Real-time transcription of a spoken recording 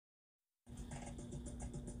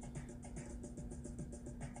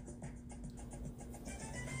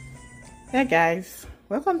Hey guys,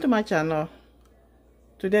 welcome to my channel.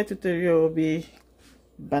 Today tutorial will be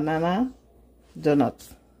banana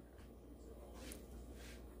donuts.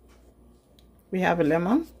 We have a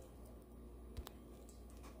lemon,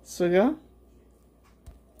 sugar,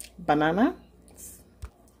 banana,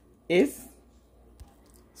 yeast,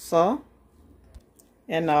 salt,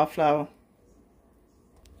 and our flour.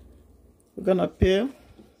 We're gonna peel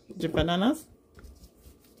the bananas,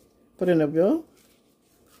 put in a bowl.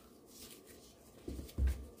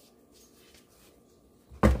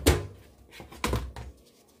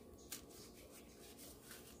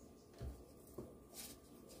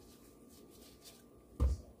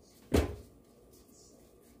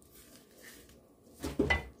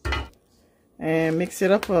 And mix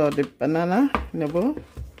it up for the banana in the bowl.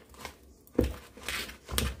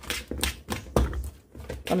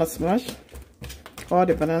 Gonna smash all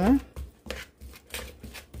the banana.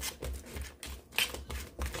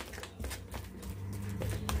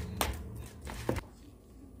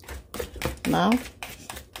 Now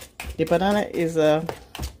the banana is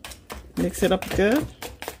mix it up good.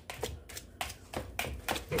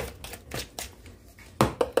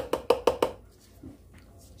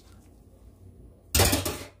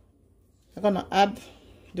 I'm gonna add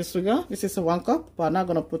the sugar. This is 1 cup, but I'm not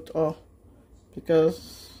gonna put all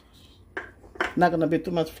because not gonna be too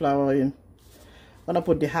much flour in. I'm gonna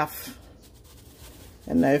put the half,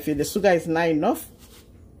 and if the sugar is not enough,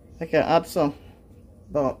 I can add some.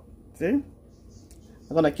 But see, I'm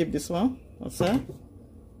gonna keep this one outside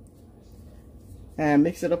and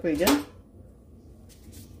mix it up again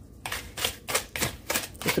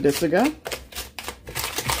with the sugar.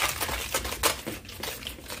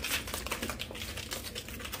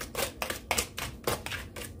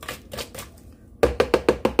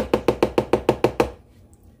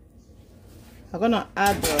 I'm gonna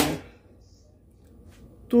add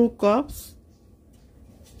 2 cups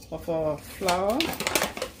of flour.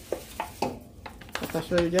 I'll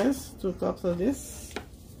show you guys 2 cups of this.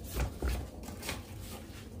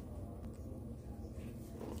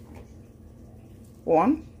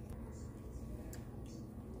 One,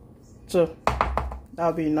 two,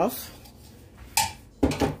 that'll be enough.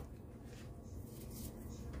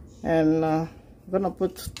 And I'm gonna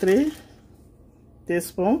put 3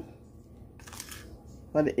 teaspoons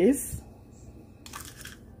for the yeast.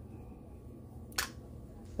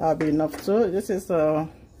 That'll be enough too. This is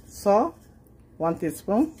salt, 1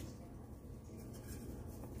 teaspoon.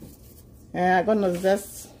 And I'm gonna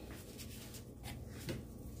zest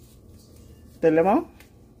the lemon.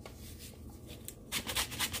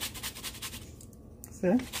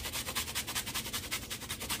 See?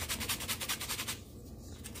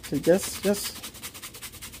 So just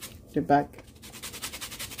the back.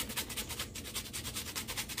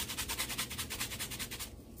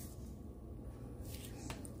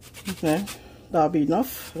 Okay, that'll be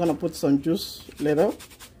enough. I'm gonna put some juice later.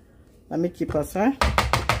 Let me keep aside.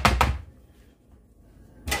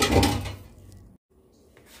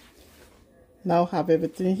 Now have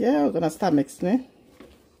everything here. We're gonna start mixing it.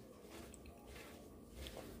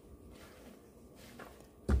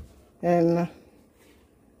 And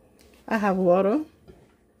I have water.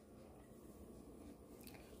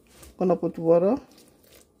 Gonna put water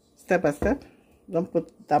step by step. Don't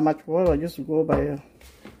put that much water, just go by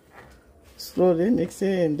slowly mix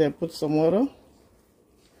it and then put some water.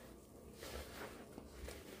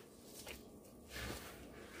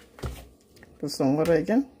 Put some water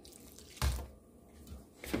again.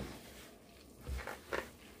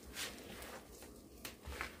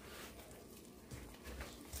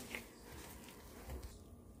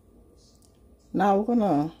 Now we're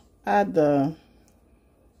gonna add the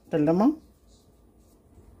lemon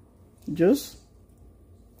juice.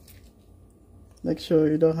 Make sure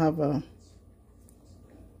you don't have a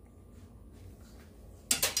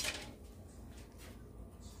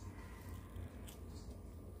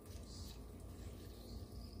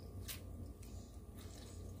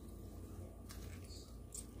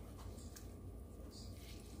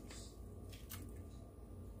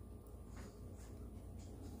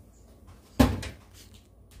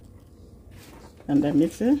and then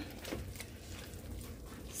mix it.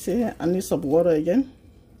 See, I need some water again.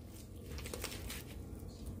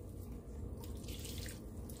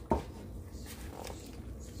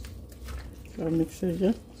 Gotta mix it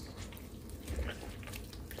again.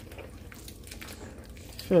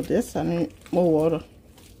 For this, I need more water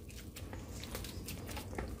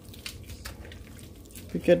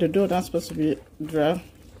because the dough not supposed to be dry,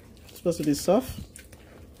 it's supposed to be soft.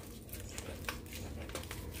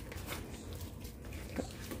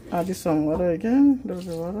 Add some water again, a little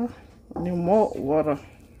bit of water. I need more water.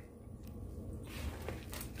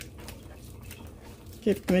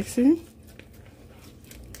 Keep mixing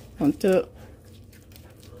until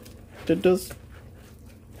the dough.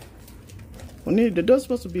 The dough is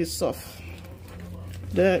supposed to be soft.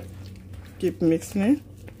 There, keep mixing.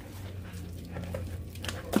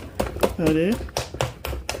 Ready?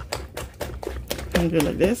 And do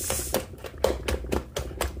like this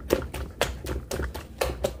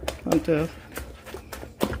until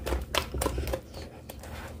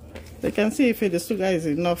you can see if the sugar is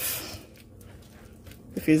enough.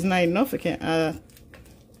 If it's not enough, you can add.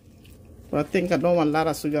 But I think I don't want a lot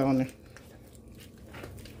of sugar on it.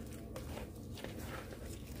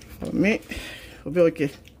 For me, it'll be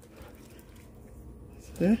okay.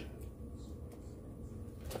 See?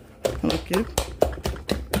 Okay.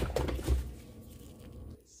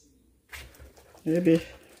 Maybe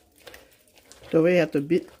the way you have to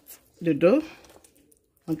beat the dough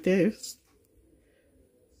until it's,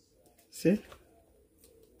 see?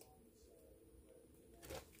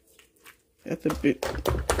 You have to beat.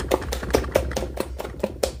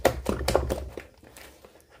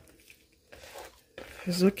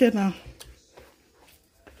 It's okay now.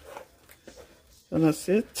 Gonna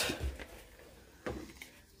sit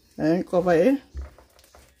and cover it.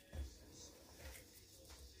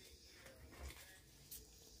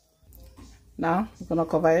 Now I'm gonna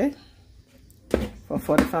cover it for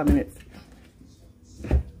 45 minutes.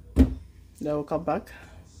 Then we'll come back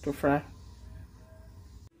to fry.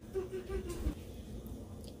 I'm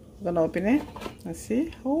gonna open it and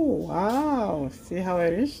see. Oh wow! See how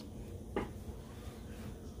it is?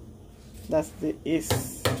 That's the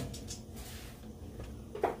yeast.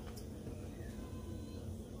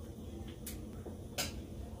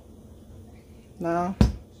 Now,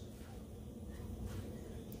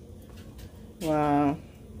 wow.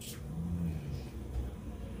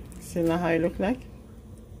 See now how it look like?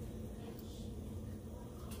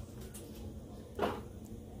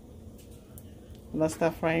 Let's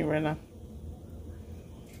start frying right now.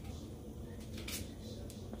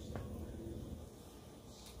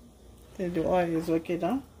 The oil is okay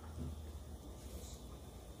now.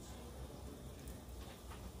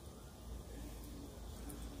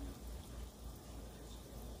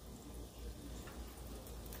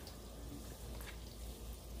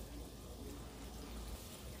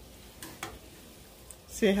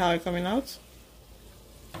 See how it's coming out?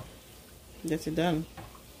 Get it done.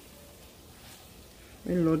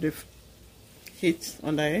 We load the heat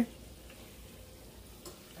under it.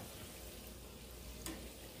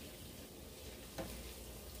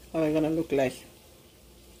 How it's gonna look like.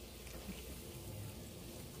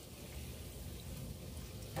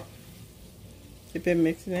 Keep it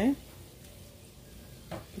mixing it.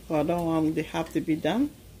 Because I don't want the half to be done.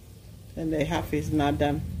 And the half is not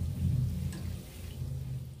done.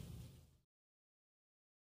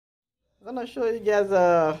 I'm gonna show you guys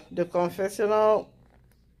the confectional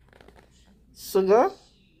sugar.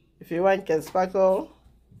 If you want, you can sprinkle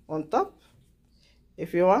on top.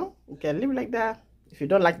 If you want, you can leave like that. If you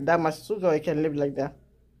don't like that much sugar, you can leave like that.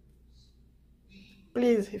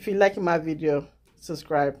 Please, if you like my video,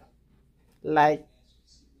 subscribe, like,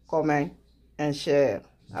 comment, and share.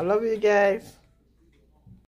 I love you guys.